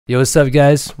Yo, what's up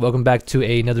guys? Welcome back to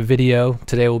another video.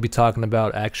 Today we'll be talking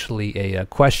about actually a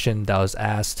question that was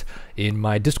asked in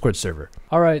my Discord server.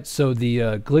 Alright, so the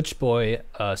glitch boy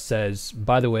says,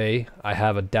 by the way, I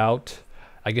have a doubt.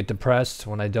 I get depressed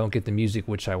when I don't get the music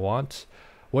which I want.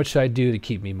 What should I do to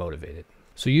keep me motivated?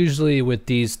 So usually with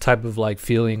these type of like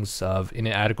feelings of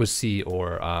inadequacy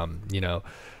or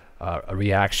a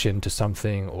reaction to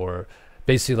something, or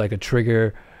basically like a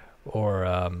trigger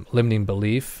or limiting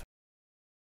belief,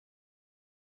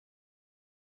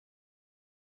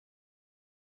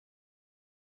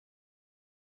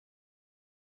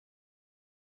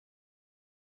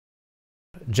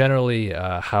 generally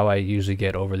how I usually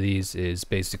get over these is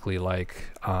basically like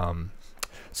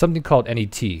something called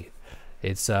N.E.T.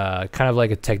 It's kind of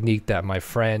like a technique that my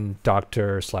friend,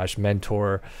 doctor slash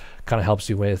mentor kind of helps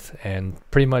you with, and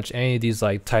pretty much any of these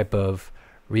like type of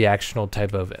reactional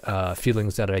type of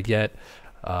feelings that I get,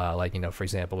 like, for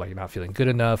example, like not feeling good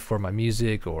enough for my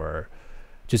music or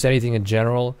just anything in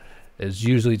general, is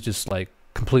usually just like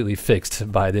completely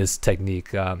fixed by this technique.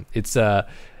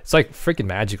 It's like freaking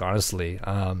magic, honestly.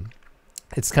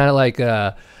 It's kind of like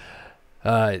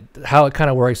how it kind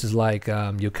of works is like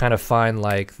you kind of find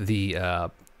like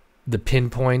the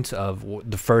pinpoint of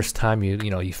the first time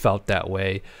you felt that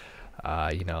way.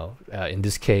 In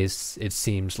this case, it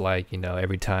seems like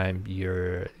every time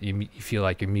you feel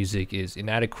like your music is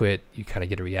inadequate, you kind of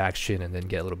get a reaction and then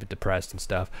get a little bit depressed and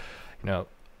stuff.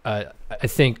 I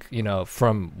think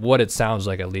from what it sounds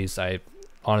like, at least I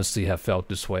honestly have felt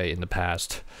this way in the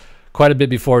past quite a bit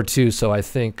before too, so I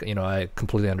think I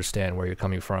completely understand where you're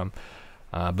coming from.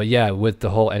 But yeah, with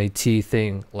the whole N.E.T.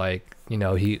 thing, like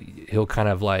he'll kind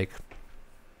of like,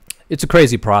 it's a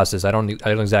crazy process. I don't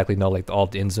exactly know like all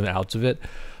the ins and outs of it,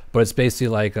 but it's basically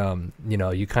like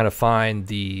you kind of find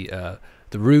the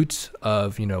roots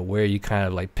of where you kind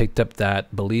of like picked up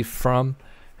that belief from,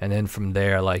 and then from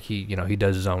there like he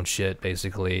does his own shit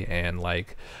basically and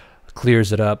like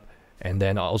clears it up, and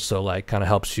then also like kind of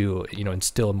helps you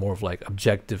instill more of like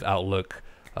objective outlook,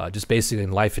 just basically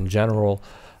in life in general.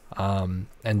 And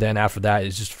then after that,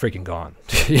 it's just freaking gone.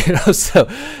 So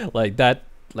like that,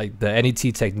 like the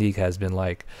N.E.T. technique has been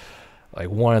like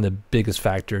one of the biggest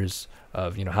factors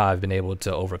of how I've been able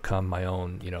to overcome my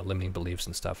own limiting beliefs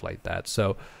and stuff like that.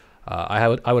 So I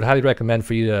would highly recommend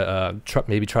for you to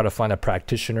maybe try to find a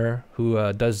practitioner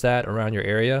who does that around your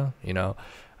area.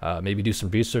 Maybe do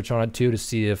some research on it too to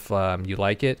see if you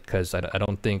like it, because I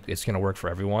don't think it's gonna work for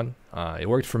everyone. It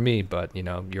worked for me, but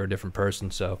you're a different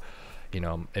person, so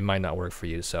it might not work for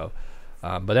you. So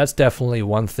but that's definitely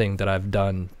one thing that I've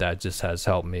done that just has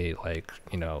helped me like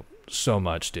so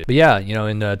much, dude. But yeah,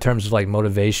 in terms of like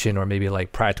motivation or maybe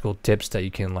like practical tips that you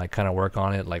can like kind of work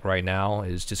on it like right now,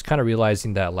 is just kind of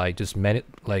realizing that like just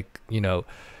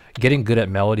getting good at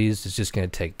melodies is just going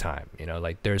to take time.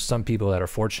 Like there's some people that are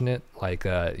fortunate, like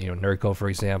Neuro, for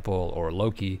example, or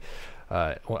Loki.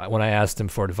 When I asked them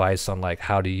for advice on like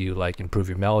how do you like improve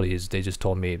your melodies, they just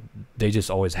told me they just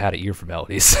always had an ear for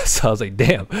melodies. So I was like,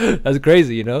 damn, that's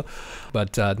crazy,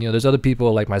 But there's other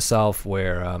people like myself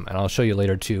where and I'll show you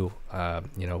later too,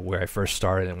 where I first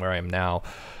started and where I am now.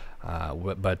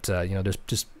 But there's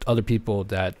just other people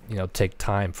that take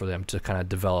time for them to kind of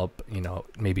develop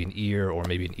maybe an ear, or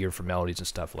maybe an ear for melodies and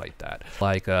stuff like that.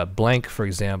 Like Blank, for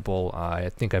example, I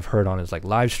think I've heard on his like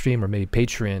live stream or maybe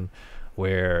Patreon,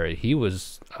 where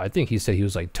I think he said he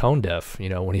was like tone deaf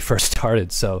when he first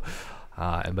started. So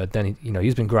but then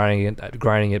he's been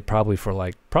grinding it probably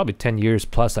for probably 10 years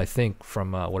plus, I think,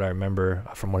 from what I remember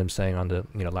from what I'm saying on the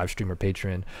live stream or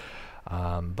Patreon.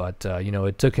 But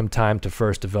it took him time to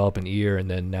first develop an ear, and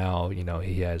then now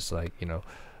he has like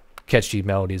catchy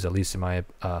melodies, at least in my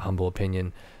humble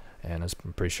opinion, and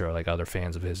I'm pretty sure like other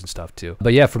fans of his and stuff too.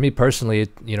 But yeah, for me personally,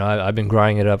 I've been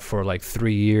grinding it up for like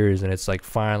 3 years, and it's like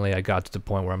finally I got to the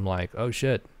point where I'm like, oh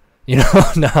shit,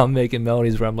 now I'm making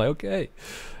melodies where I'm like, okay,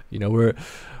 we're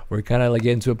kind of like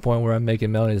getting to a point where I'm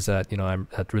making melodies that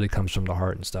that really comes from the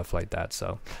heart and stuff like that.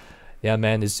 So yeah,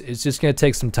 man, it's just gonna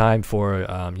take some time for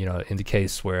in the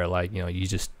case where like you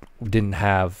just didn't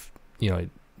have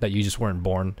that you just weren't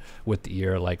born with the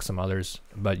ear like some others,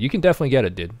 but you can definitely get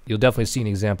it, dude. You'll definitely see an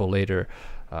example later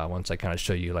once I kind of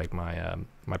show you like my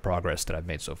my progress that I've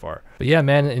made so far. But yeah,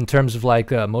 man, in terms of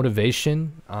like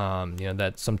motivation,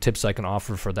 that some tips I can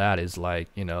offer for that is like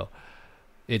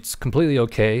it's completely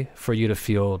okay for you to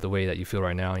feel the way that you feel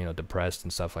right now, depressed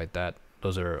and stuff like that.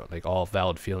 Those are like all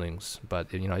valid feelings. But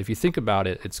if you think about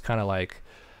it, it's kind of like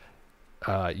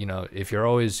if you're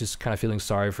always just kind of feeling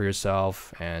sorry for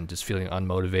yourself and just feeling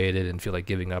unmotivated and feel like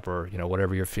giving up, or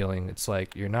whatever you're feeling, it's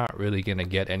like you're not really gonna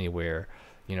get anywhere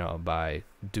by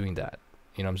doing that.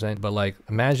 you know what I'm saying? But like,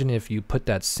 imagine if you put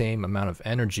that same amount of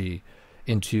energy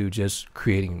into just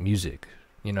creating music,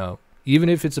 you know, even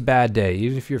if it's a bad day,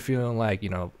 even if you're feeling like, you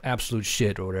know, absolute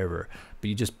shit or whatever, but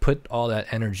you just put all that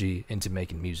energy into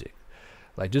making music.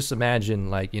 Like, just imagine,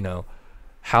 like, you know,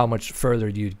 how much further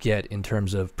you'd get in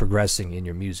terms of progressing in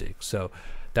your music. So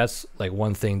that's like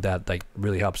one thing that like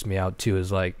really helps me out too,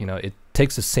 is like, you know, it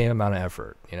takes the same amount of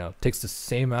effort, you know, it takes the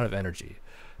same amount of energy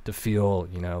to feel,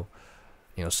 you know,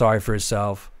 sorry for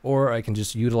yourself, or I can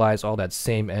just utilize all that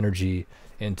same energy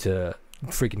into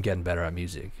freaking getting better at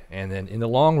music. And then in the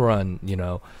long run, you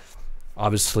know,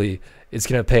 obviously it's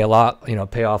going to pay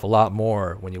off a lot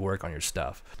more when you work on your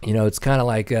stuff. You know, it's kind of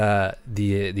like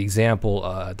the example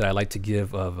that I like to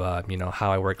give of, you know,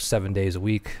 how I work 7 days a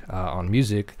week on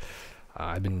music.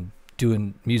 I've been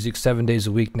doing music 7 days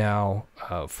a week now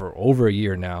for over a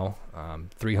year now,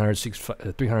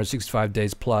 365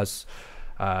 days plus.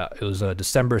 It was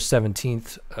December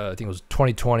 17th, I think it was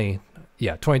 2020.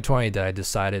 Yeah, 2020 that I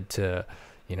decided to,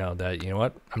 you know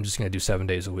what, I'm just going to do 7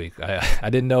 days a week. I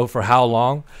didn't know for how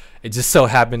long. It just so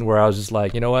happened where I was just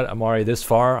like, you know what, I'm already this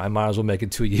far, I might as well make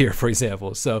it to a year, for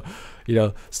example. So, you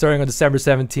know, starting on December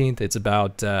 17th, it's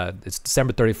about, it's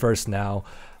December 31st now.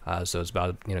 So it's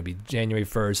about, you know, be January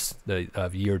 1st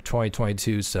of year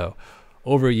 2022. So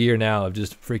over a year now of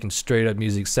just freaking straight up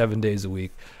music 7 days a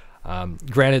week.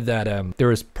 Granted that there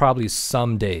was probably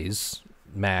some days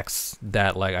max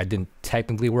that like I didn't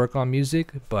technically work on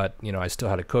music, but you know, I still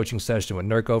had a coaching session with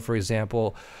Neuro, for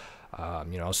example.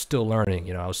 You know, I was still learning.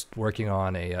 You know, I was working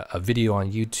on a video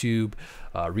on YouTube,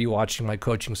 rewatching my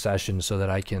coaching session so that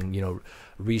I can, you know,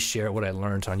 reshare what I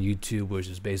learned on YouTube, which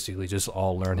is basically just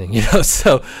all learning, you know.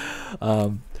 So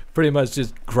pretty much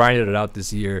just grinded it out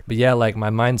this year. But yeah, like my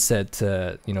mindset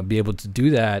to, you know, be able to do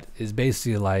that is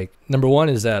basically like, number one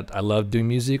is that I love doing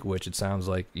music, which it sounds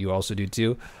like you also do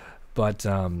too. But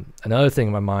another thing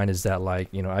in my mind is that, like,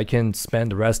 you know, I can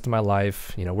spend the rest of my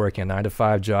life, you know, working a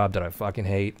 9-to-5 job that I fucking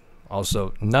hate.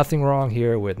 Also, nothing wrong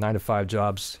here with 9-to-5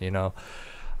 jobs, you know.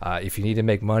 If you need to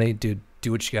make money, dude,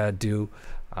 do what you gotta do.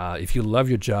 If you love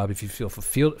your job, if you feel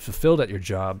fulfilled at your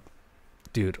job,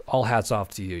 dude, all hats off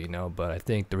to you, you know. But I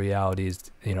think the reality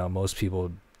is, you know, most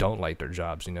people don't like their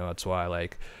jobs, you know. That's why,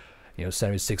 like, you know,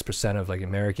 76% of like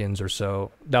Americans or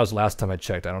so, that was the last time I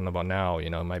checked, I don't know about now, you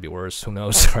know, it might be worse, who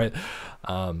knows, right,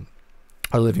 are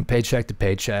living paycheck to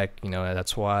paycheck, you know. And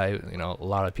that's why, you know, a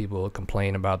lot of people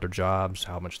complain about their jobs,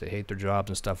 how much they hate their jobs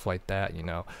and stuff like that, you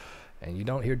know. And you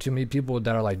don't hear too many people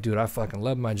that are like, dude, I fucking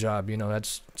love my job, you know.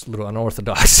 It's a little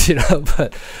unorthodox, you know.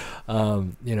 But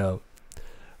you know,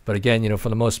 but again, you know, for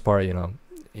the most part, you know,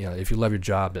 if you love your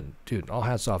job, then dude, all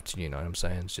hats off to you, you know what I'm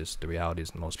saying? It's just the reality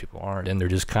is most people aren't, and they're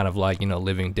just kind of like, you know,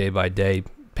 living day by day,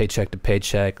 paycheck to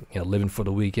paycheck, you know, living for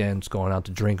the weekends, going out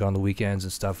to drink on the weekends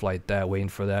and stuff like that, waiting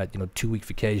for that, you know, 2-week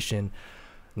vacation.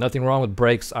 Nothing wrong with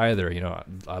breaks either, you know.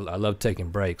 I love taking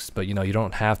breaks, but you know, you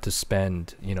don't have to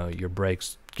spend, you know, your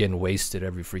breaks getting wasted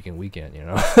every freaking weekend, you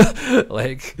know.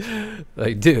 like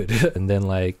dude, and then,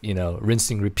 like, you know,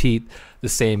 rinsing repeat the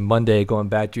same Monday, going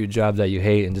back to your job that you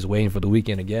hate and just waiting for the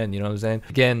weekend again, you know what I'm saying?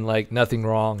 Again, like, nothing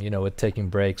wrong, you know, with taking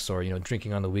breaks or, you know,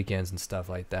 drinking on the weekends and stuff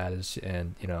like that.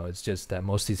 And you know, it's just that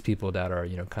most of these people that are,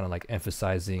 you know, kind of like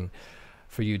emphasizing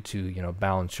for you to, you know,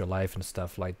 balance your life and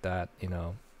stuff like that, you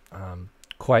know,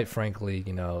 quite frankly,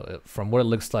 you know, from what it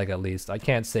looks like, at least, I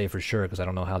can't say for sure because I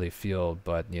don't know how they feel,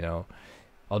 but you know,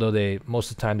 although they, most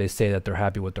of the time they say that they're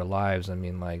happy with their lives, I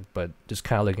mean, like, but just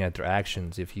kind of looking at their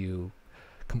actions, if you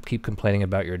keep complaining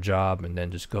about your job and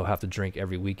then just go have to drink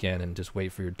every weekend and just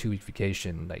wait for your 2-week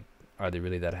vacation, like, are they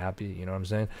really that happy? You know what I'm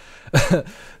saying?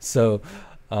 So,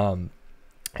 you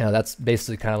know, that's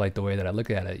basically kind of like the way that I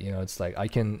look at it. You know, it's like I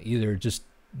can either just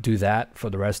do that for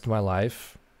the rest of my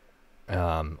life,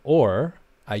 or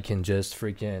I can just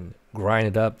freaking grind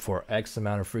it up for X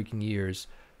amount of freaking years,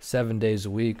 7 days a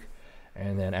week.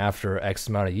 And then after X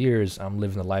amount of years, I'm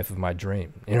living the life of my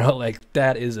dream. You know, like,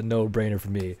 that is a no-brainer for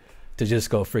me to just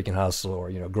go freaking hustle or,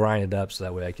 you know, grind it up so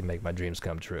that way I can make my dreams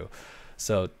come true.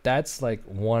 So that's like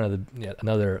one of the, you know,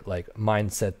 another like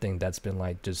mindset thing that's been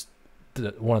like just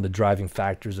one of the driving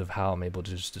factors of how I'm able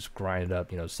to just grind it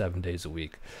up, you know, 7 days a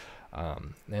week.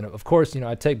 And of course, you know,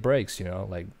 I take breaks, you know,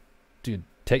 like, dude,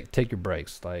 take your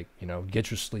breaks, like, you know,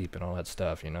 get your sleep and all that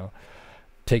stuff, you know.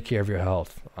 Take care of your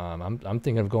health. I'm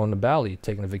thinking of going to Bali,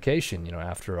 taking a vacation, you know,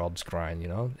 after all this grind, you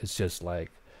know. It's just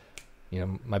like, you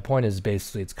know, my point is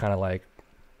basically, it's kind of like,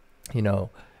 you know,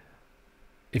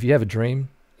 if you have a dream,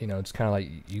 you know, it's kind of like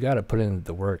you got to put in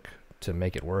the work to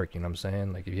make it work, you know what I'm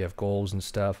saying? Like, if you have goals and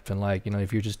stuff, and like, you know,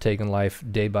 if you're just taking life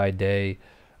day by day,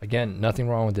 again, nothing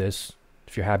wrong with this.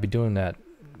 If you're happy doing that,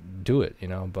 do it, you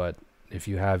know. But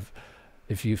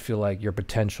If you feel like your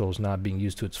potential is not being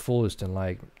used to its fullest, then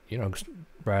like, you know,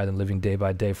 rather than living day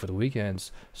by day for the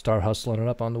weekends, start hustling it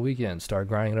up on the weekends, start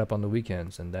grinding it up on the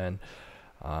weekends. And then,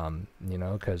 you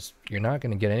know, because you're not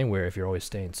going to get anywhere if you're always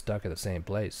staying stuck at the same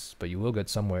place, but you will get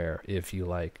somewhere if you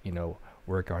like, you know,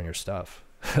 work on your stuff.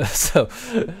 So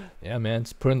yeah, man,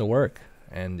 just put in the work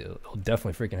and it'll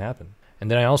definitely freaking happen. And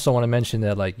then I also want to mention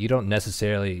that like you don't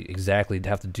necessarily exactly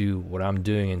have to do what I'm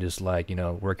doing and just like, you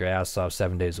know, work your ass off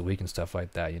 7 days a week and stuff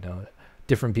like that. You know,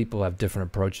 different people have different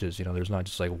approaches. You know, there's not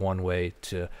just like one way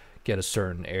to get a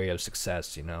certain area of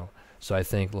success, you know. So I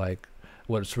think like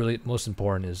what's really most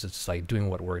important is it's like doing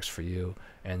what works for you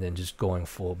and then just going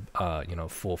full you know,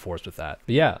 full force with that.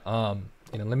 But yeah,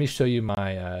 you know, let me show you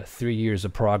my 3 years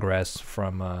of progress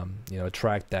from you know, a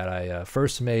track that I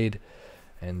first made,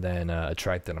 and then a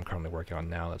track that I'm currently working on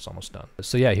now that's almost done.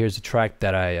 So yeah, here's a track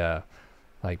that I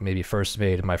like maybe first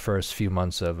made in my first few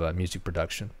months of music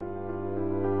production.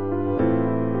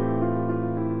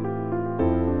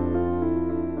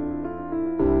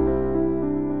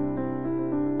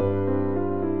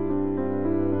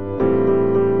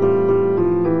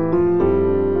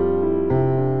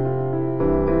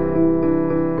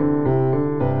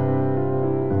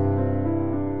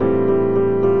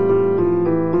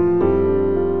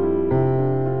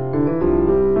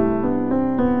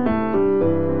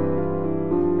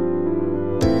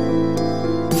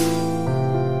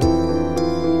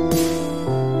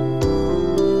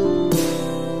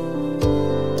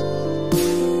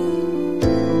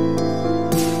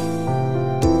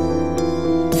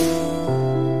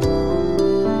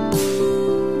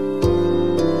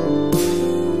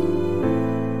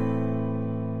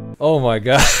 Oh my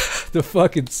god, the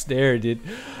fucking snare, dude.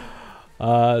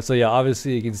 So yeah,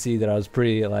 obviously you can see that I was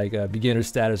pretty like beginner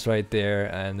status right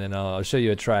there, and then I'll show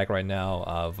you a track right now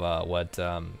of what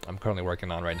I'm currently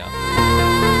working on right now.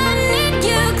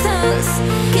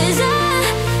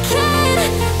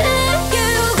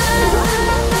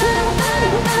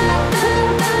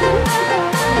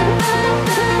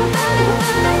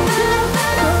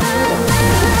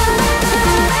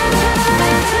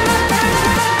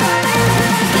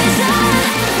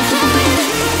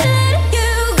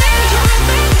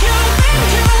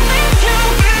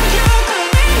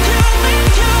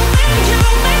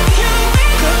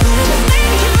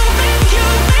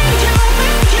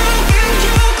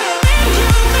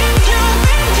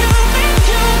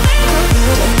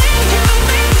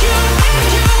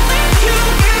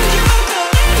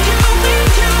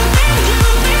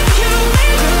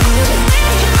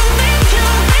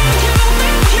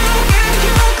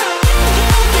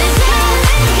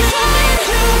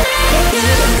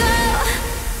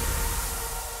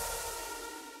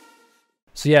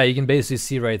 So yeah, you can basically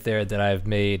see right there that I've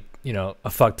made, you know, a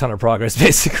fuck ton of progress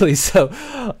basically. So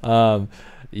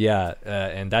yeah,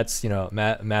 and that's, you know,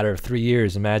 a matter of 3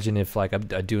 years. Imagine if like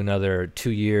I do another 2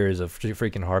 years of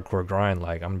freaking hardcore grind,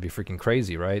 like I'm gonna be freaking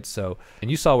crazy, right? So, and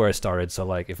you saw where I started, so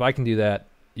like if I can do that,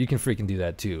 you can freaking do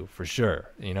that too, for sure.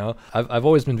 You know, I've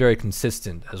always been very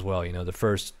consistent as well, you know, the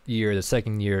first year, the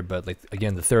second year, but like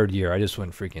again the third year I just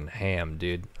went freaking ham,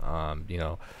 dude. You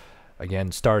know,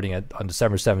 again, starting on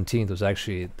December 17th was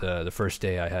actually the first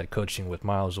day I had coaching with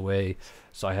Miles Away.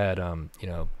 So I had, you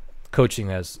know, coaching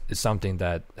is something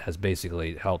that has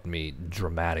basically helped me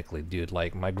dramatically, dude.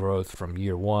 Like my growth from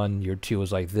year 1, year 2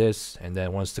 was like this. And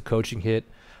then once the coaching hit,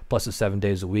 plus the 7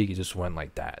 days a week, it just went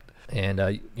like that.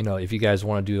 And, you know, if you guys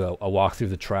want to do a walk through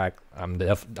the track, I'm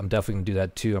definitely going to do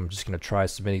that too. I'm just going to try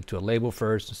submitting to a label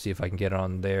first and see if I can get it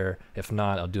on there. If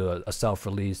not, I'll do a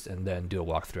self-release and then do a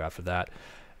walkthrough after that.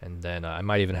 And then I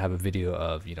might even have a video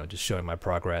of, you know, just showing my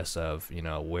progress of, you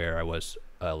know, where I was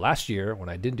last year when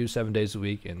I didn't do 7 days a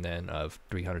week, and then of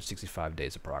 365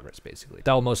 days of progress, basically.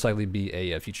 That will most likely be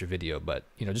a future video. But,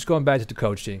 you know, just going back to the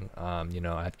coaching, you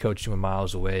know, I had coaching with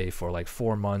Miles Away for like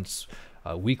 4 months,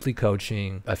 weekly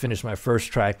coaching. I finished my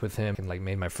first track with him and like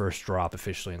made my first drop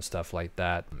officially and stuff like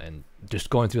that. And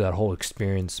just going through that whole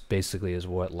experience basically is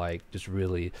what like just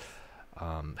really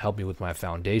helped me with my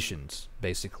foundations,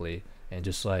 basically. And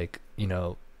just like, you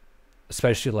know,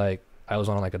 especially like I was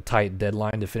on like a tight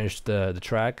deadline to finish the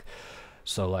track.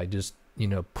 So like just, you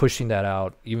know, pushing that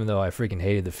out, even though I freaking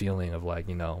hated the feeling of like,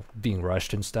 you know, being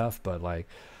rushed and stuff, but like,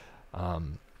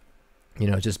 you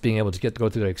know, just being able to go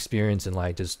through the experience and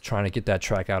like just trying to get that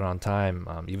track out on time.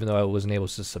 Even though I wasn't able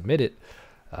to submit it,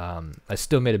 I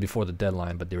still made it before the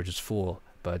deadline, but they were just full.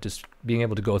 But just being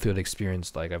able to go through the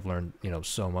experience, like I've learned, you know,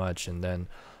 so much. And then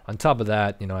on top of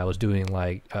that, you know, I was doing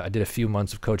like, I did a few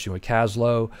months of coaching with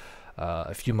Caslo,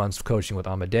 a few months of coaching with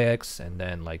Amadeus, and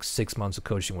then like 6 months of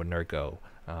coaching with Neuro.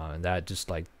 And that just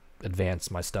like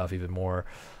advance my stuff even more.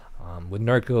 With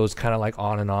Nurko, it's kind of like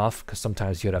on and off, because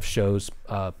sometimes you'd have shows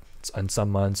in some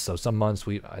months. So some months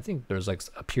I think there's like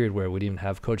a period where we didn't even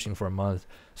have coaching for a month.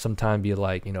 Sometimes be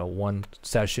like, you know, one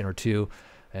session or two,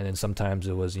 and then sometimes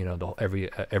it was, you know,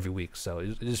 every week. So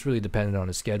it just really depended on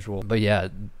his schedule. But yeah,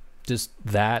 just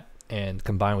that, and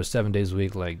combined with 7 days a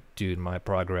week, like, dude, my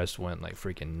progress went like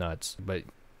freaking nuts. But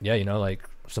yeah, you know, like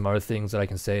some other things that I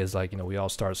can say is like, you know, we all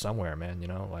start somewhere, man. You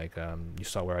know, like you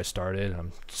saw where I started.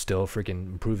 I'm still freaking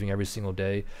improving every single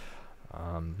day.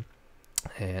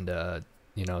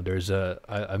 You know, there's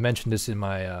I mentioned this in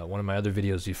my one of my other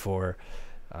videos before.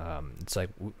 It's like,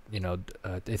 you know,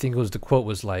 I think the quote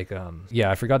was like, yeah,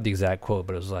 I forgot the exact quote,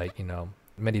 but it was like, you know,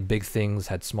 many big things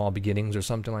had small beginnings or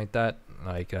something like that.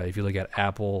 Like if you look at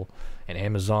Apple and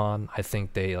Amazon, I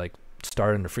think they like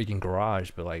started in a freaking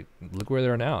garage, but like look where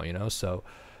they're now, you know. So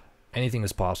anything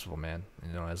is possible, man,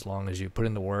 you know, as long as you put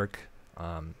in the work.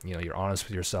 You know, you're honest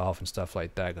with yourself and stuff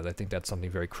like that, because I think that's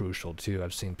something very crucial too.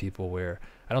 I've seen people where,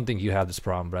 I don't think you have this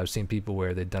problem, but I've seen people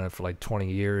where they've done it for like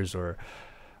 20 years or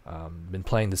been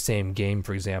playing the same game,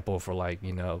 for example, for like,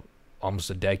 you know,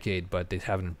 almost a decade, but they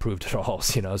haven't improved at all,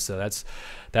 you know. So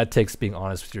that takes being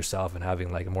honest with yourself and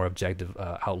having like a more objective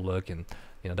outlook. And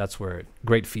you know, that's where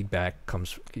great feedback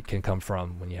can come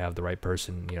from, when you have the right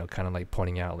person, you know, kind of like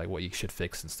pointing out like what you should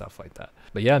fix and stuff like that.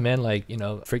 But yeah, man, like, you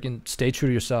know, freaking stay true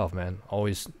to yourself, man.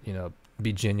 Always, you know,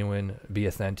 be genuine, be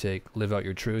authentic, live out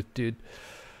your truth, dude.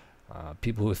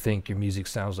 People who think your music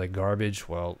sounds like garbage,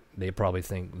 well, they probably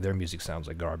think their music sounds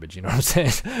like garbage, you know what I'm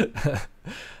saying?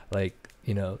 Like,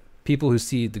 you know, people who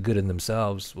see the good in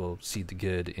themselves will see the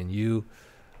good in you.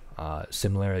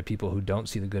 Similarly, people who don't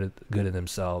see the good in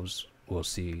themselves will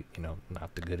see, you know,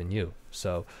 not the good in you.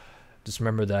 So just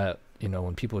remember that, you know,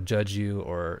 when people judge you,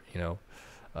 or, you know,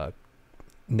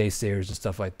 naysayers and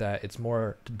stuff like that, it's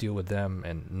more to do with them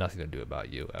and nothing to do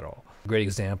about you at all. A great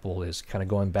example is kind of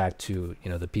going back to, you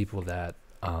know, the people that,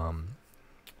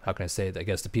 how can I say it? I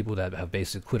guess the people that have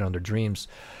basically quit on their dreams.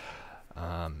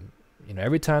 You know,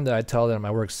 every time that I tell them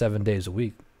I work 7 days a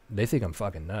week, they think I'm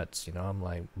fucking nuts. You know, I'm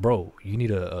like, bro, you need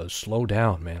to slow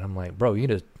down, man. I'm like, bro, you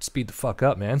need to speed the fuck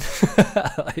up, man.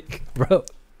 Like, bro,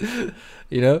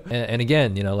 you know. And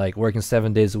again, you know, like working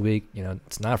 7 days a week, you know,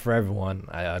 it's not for everyone.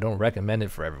 I don't recommend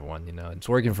it for everyone. You know, it's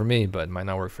working for me, but it might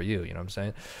not work for you. You know what I'm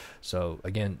saying? So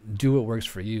again, do what works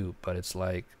for you. But it's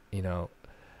like, you know,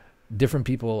 different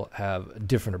people have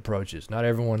different approaches. Not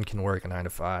everyone can work a 9 to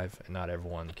 5, and not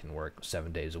everyone can work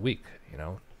 7 days a week. You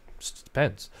know, it just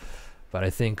depends. But I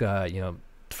think, you know,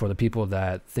 for the people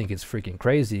that think it's freaking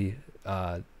crazy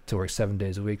to work 7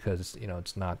 days a week, because, you know,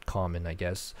 it's not common, I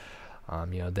guess,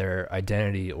 you know, their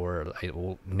identity or like,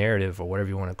 narrative or whatever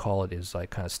you want to call it is like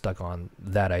kind of stuck on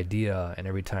that idea. And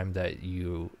every time that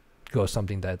you go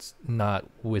something that's not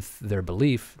with their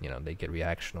belief, you know, they get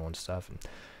reactional and stuff. And,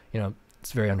 you know,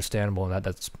 it's very understandable, and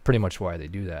that's pretty much why they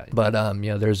do that. But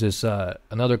you know, there's this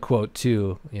another quote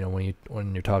too. You know,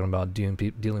 when you're talking about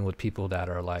dealing with people that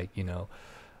are like, you know,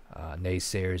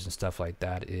 naysayers and stuff like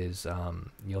that, is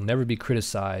you'll never be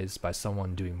criticized by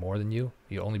someone doing more than you.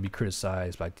 You'll only be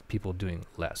criticized by people doing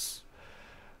less.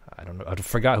 I don't know, I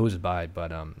forgot who's it by, but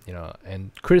you know,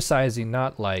 and criticizing,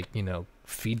 not like, you know,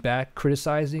 feedback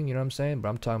criticizing, you know what I'm saying, but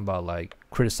I'm talking about like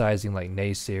criticizing like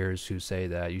naysayers who say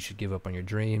that you should give up on your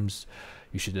dreams,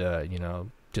 you should you know,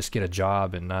 just get a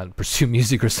job and not pursue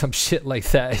music or some shit like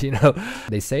that. You know,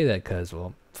 they say that because,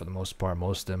 well, for the most part,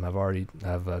 most of them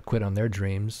have quit on their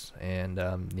dreams, and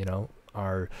you know,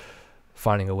 are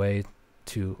finding a way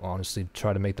to honestly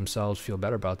try to make themselves feel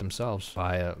better about themselves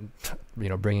by you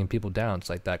know, bringing people down.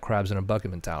 It's like that crabs in a bucket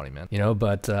mentality, man. You know,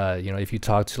 but you know, if you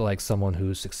talk to like someone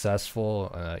who's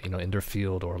successful, you know, in their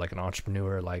field, or like an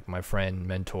entrepreneur, like my friend,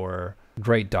 mentor,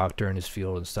 great doctor in his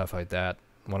field and stuff like that,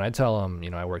 when I tell him, you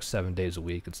know, I work 7 days a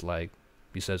week, it's like,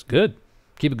 he says, good,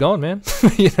 keep it going, man.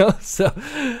 You know, so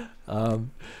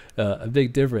a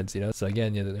big difference, you know. So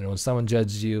again, you know, when someone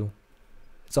judges you,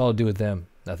 it's all to do with them,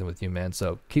 nothing with you, man.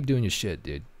 So keep doing your shit,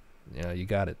 dude. You know, you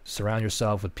got it. Surround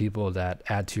yourself with people that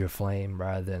add to your flame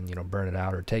rather than, you know, burn it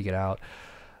out or take it out.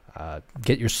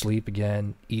 Get your sleep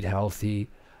again, eat healthy,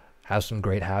 have some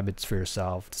great habits for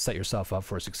yourself to set yourself up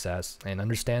for success, and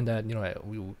understand that, you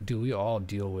know, we all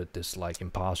deal with this like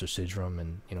imposter syndrome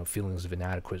and, you know, feelings of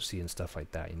inadequacy and stuff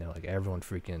like that. You know, like everyone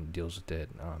freaking deals with it.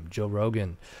 Joe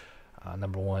Rogan,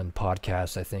 #1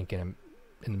 podcast, I think, in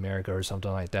America or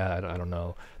something like that. I don't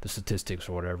know the statistics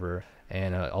or whatever.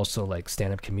 And also like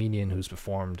stand-up comedian who's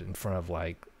performed in front of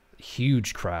like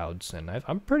huge crowds, and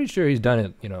I'm pretty sure he's done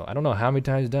it, you know, I don't know how many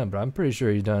times he's done it, but I'm pretty sure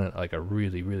he's done it like a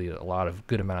lot of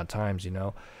good amount of times, you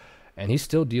know, and he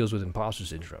still deals with imposter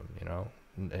syndrome, you know.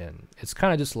 And it's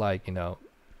kind of just like, you know,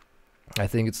 I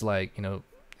think it's like, you know,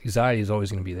 anxiety is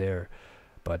always going to be there,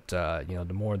 but you know,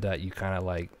 the more that you kind of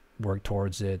like work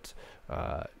towards it,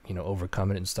 you know,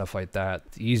 overcome it and stuff like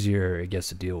that, the easier it gets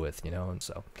to deal with, you know. And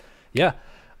so yeah,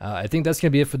 I think that's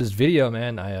gonna be it for this video,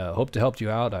 man. I hope to help you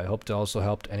out. I hope to also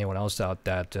help anyone else out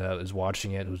that is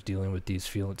watching it, who's dealing with these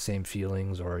same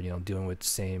feelings, or, you know, dealing with the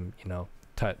same, you know,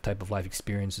 type of life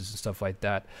experiences and stuff like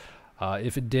that.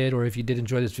 If it did, or if you did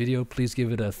enjoy this video, please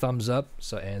give it a thumbs up,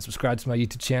 and subscribe to my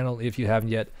YouTube channel if you haven't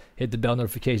yet. Hit the bell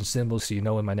notification symbol so you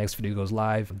know when my next video goes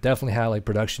live. Definitely have like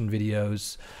production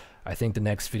videos. I think the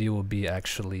next video will be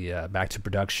actually back to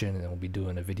production, and we'll be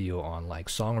doing a video on like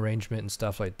song arrangement and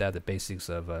stuff like that, the basics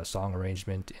of song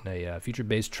arrangement in a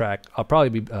future-based track. I'll probably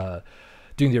be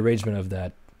doing the arrangement of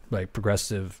that like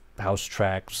progressive house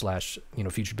track slash, you know,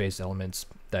 future-based elements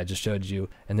that I just showed you.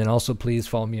 And then also please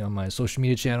follow me on my social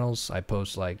media channels. I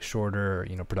post like shorter,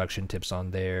 you know, production tips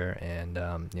on there, and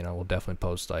you know, we'll definitely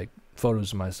post like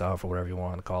photos of myself or whatever you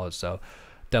want to call it. So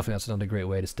definitely that's another great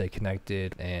way to stay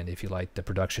connected. And if you like the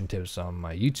production tips on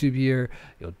my YouTube here,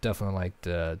 you'll definitely like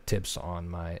the tips on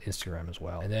my Instagram as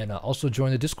well. And then also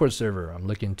join the Discord server. I'm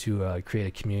looking to create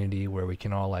a community where we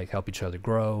can all like help each other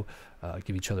grow,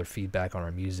 give each other feedback on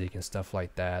our music and stuff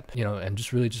like that, you know, and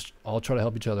just really just all try to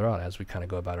help each other out as we kind of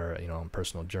go about our, you know,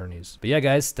 personal journeys. But yeah,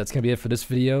 guys, that's gonna be it for this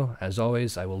video. As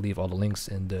always, I will leave all the links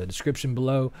in the description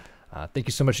below. Thank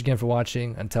you so much again for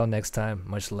watching. Until next time,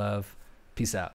 much love. Peace out.